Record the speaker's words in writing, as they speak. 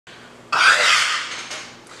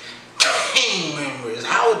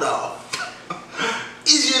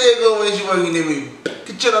there go, man. She working Demi.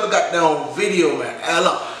 Get you another goddamn video, man. Hey,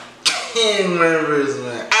 look. King members,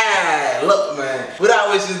 man. Hey, look, man. Without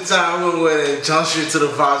wasting time, we're going to go ahead and jump straight to the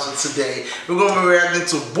vibes for today. We're going to be reacting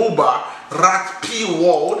to Booba, RAPTI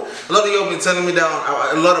World. A lot of you have been telling me a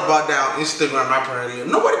lot about that on Instagram apparently.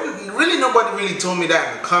 Nobody really told me that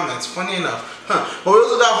in the comments, funny enough. But we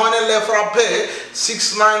also got Hornet La Frappe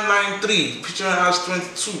 6993 featuring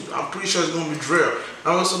SHxT. I'm pretty sure it's gonna be drill.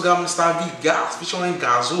 I also got Mr. V Gas featuring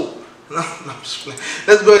Gazo. No, I'm just playing.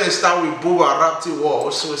 Let's go ahead and start with Booba, RAPTI World.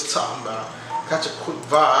 What's what it's talking about? Got your quick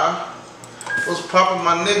vibe. What's poppin',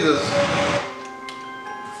 my niggas?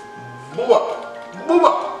 Booba,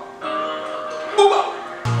 Booba, Booba.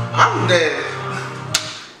 I'm dead.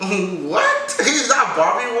 What? Is that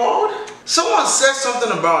Barbie World? Someone said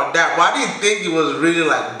something about that, but I didn't think it was really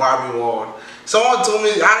like Barbie World. Someone told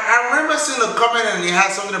me, I remember seeing a comment and it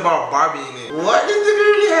had something about Barbie in it. What if it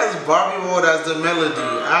really has Barbie World as the melody?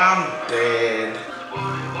 I'm dead.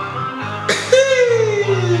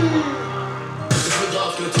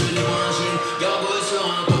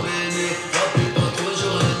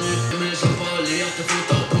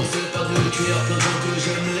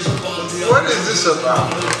 What is this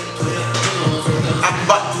about?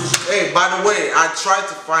 Hey, by the way, I tried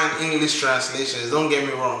to find English translations. Don't get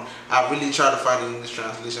me wrong. I really tried to find English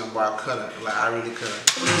translation, but I couldn't. Like, I really couldn't.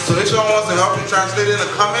 So if someone wants to help me translate it in the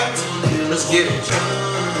comments, let's get it.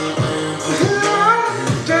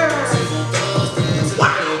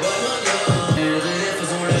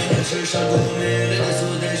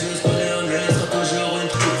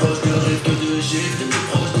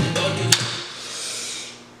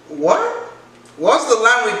 What? What's the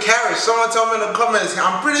line with Carriage? Someone tell me in the comments.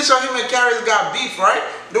 I'm pretty sure him and Carriage got beef, right?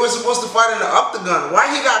 They were supposed to fight in the octagon. Why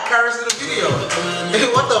he got Carriage in the video? Hey,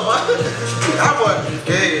 what the fuck? That boy.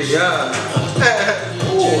 Hey, yeah.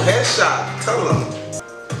 Ooh, headshot. Tell them.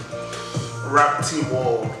 RAPTI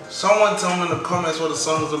World. Someone tell me in the comments what the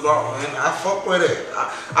song is about, man. I fuck with it.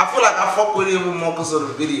 I feel like I fuck with it even more because of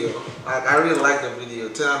the video. Like, I really like the video.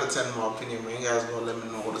 10 out of 10 in my opinion, man. You guys gonna let me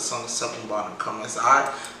know what the song is talking about in the comments.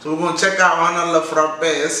 Alright? So we're gonna check out Hornet La Frappe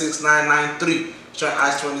 6993. Try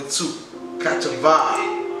SHxT. Catch a vibe.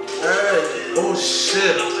 Hey, oh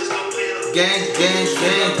shit. Gang, gang,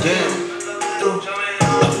 gang, gang.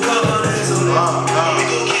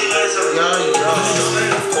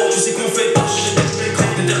 Tu sais qu'on fait pas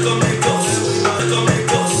t'es comme les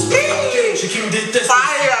gosses, j'ai qui me déteste.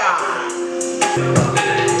 Fire!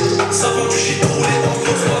 Ça va du shit roulé en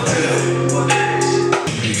grosse voiture.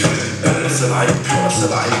 Ça va être pur, ça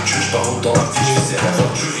va être dur. J'pars dans la vie, j'faisais la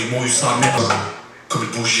voiture. Ils m'ont eu sa mère. Comme le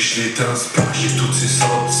bougie, j'léteins. C'est pas j'ai toutes ces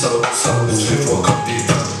salopes. Je les vois comme des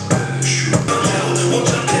dingues. J'suis on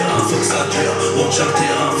tient le terrain, faut que ça dure. On tient le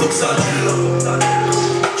terrain, faut que ça dure.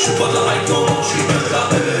 J'suis pas de la hype, non, j'suis bien de la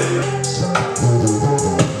haine.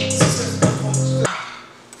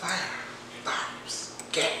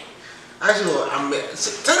 Actually, I mean,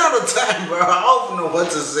 10 out of 10, bro. I don't know what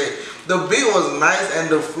to say. The beat was nice and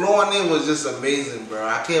the flow on it was just amazing, bro.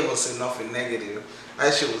 I can't even say nothing negative.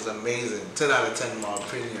 That shit was amazing. 10 out of 10 in my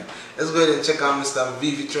opinion. Let's go ahead and check out Mr.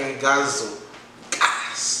 V featuring Gazo.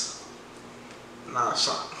 Gas. Nah,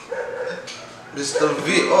 son. Mr.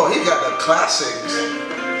 V. Oh, he got the classics.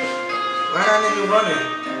 Why that nigga running?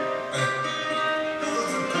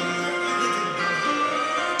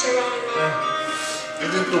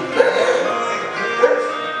 Is it too bad?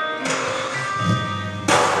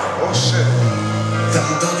 Oh shit. T'as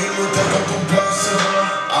entendu le moteur quand on passe.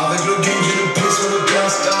 Avec le gang, j'ai le pied sur le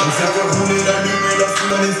gaz. On fait que rouler la lune et la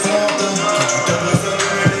foule éléphante. Quand tu t'adresses à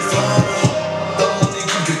l'éléphant. Dans mon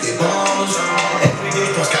équipe que des bandes. Everyday,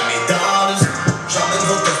 je pense qu'à mes dards. J'emmène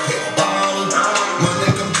votre paix en barre.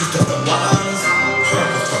 Monnaie comme tout à ta base.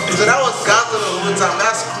 So that was Gazo the whole time.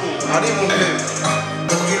 That's cool. I didn't even hear.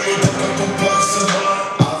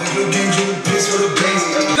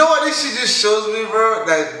 You know what this shit just shows me, bro?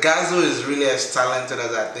 That Gazo is really as talented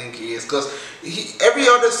as I think he is. Because every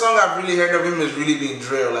other song I've really heard of him has really been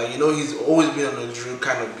drill. Like, you know, he's always been on a drill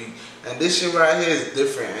kind of beat. And this shit right here is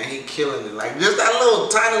different and he killing it. Like, just that little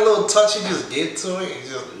tiny little touch he just get to it. He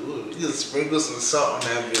just, ooh, he just sprinkle some salt on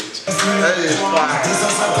that bitch. That is fire.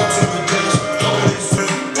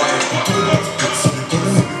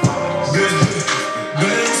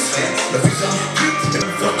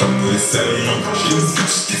 J'ai une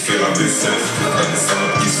bitch qui fait la vaisselle. Y'a des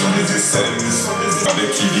salopes qui sont des aisselles. Avec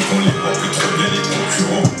qui vit qu'on les voit plus trop bien les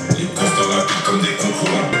concurrents. Les cons dans la ville comme des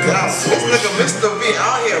concurrents. This nigga Mr. V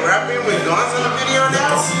out here rapping with guns in the video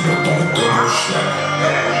now.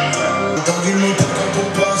 Entendu le moteur quand on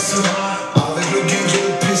passe. Avec le gang j'ai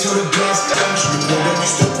le pied sur le gaz. Je me prends bien du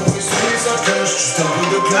stop pour essuyer sa cache. Juste un peu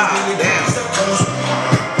de classe.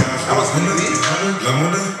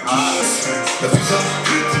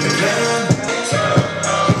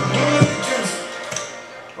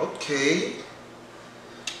 Okay.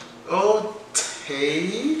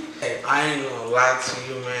 Okay. Hey, I ain't gonna lie to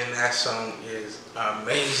you, man. That song is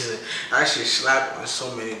amazing. I should slap on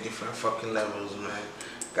so many different fucking levels, man.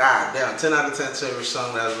 God damn, 10 out of 10 favorite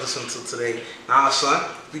song that I was listening to today. Now, son,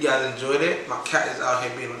 if you guys enjoyed it, my cat is out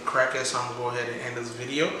here being a crackhead, so I'm gonna go ahead and end this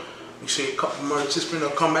video. Make sure you couple more just bring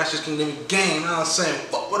up comebacks, just can give me game. You know what I'm saying?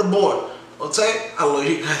 Fuck with the board. Okay? I love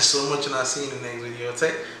you guys so much, and I'll see you in the next video.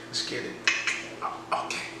 Okay? Let's get it.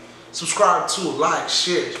 Okay. Subscribe to, like,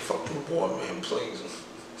 share. Fuck with the board, man, please.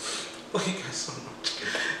 Love you guys so much.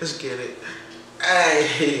 Let's get it.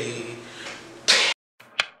 Hey.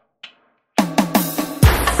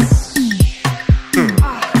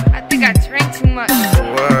 I think I drank too much.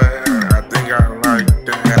 What? I think I like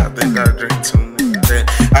that. I think I drink too much.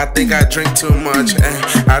 I think I drink too much.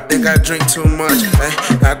 I think I drink too much.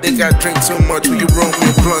 I think I drink too much. Will you roll me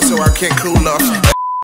a blunt so I can't cool off?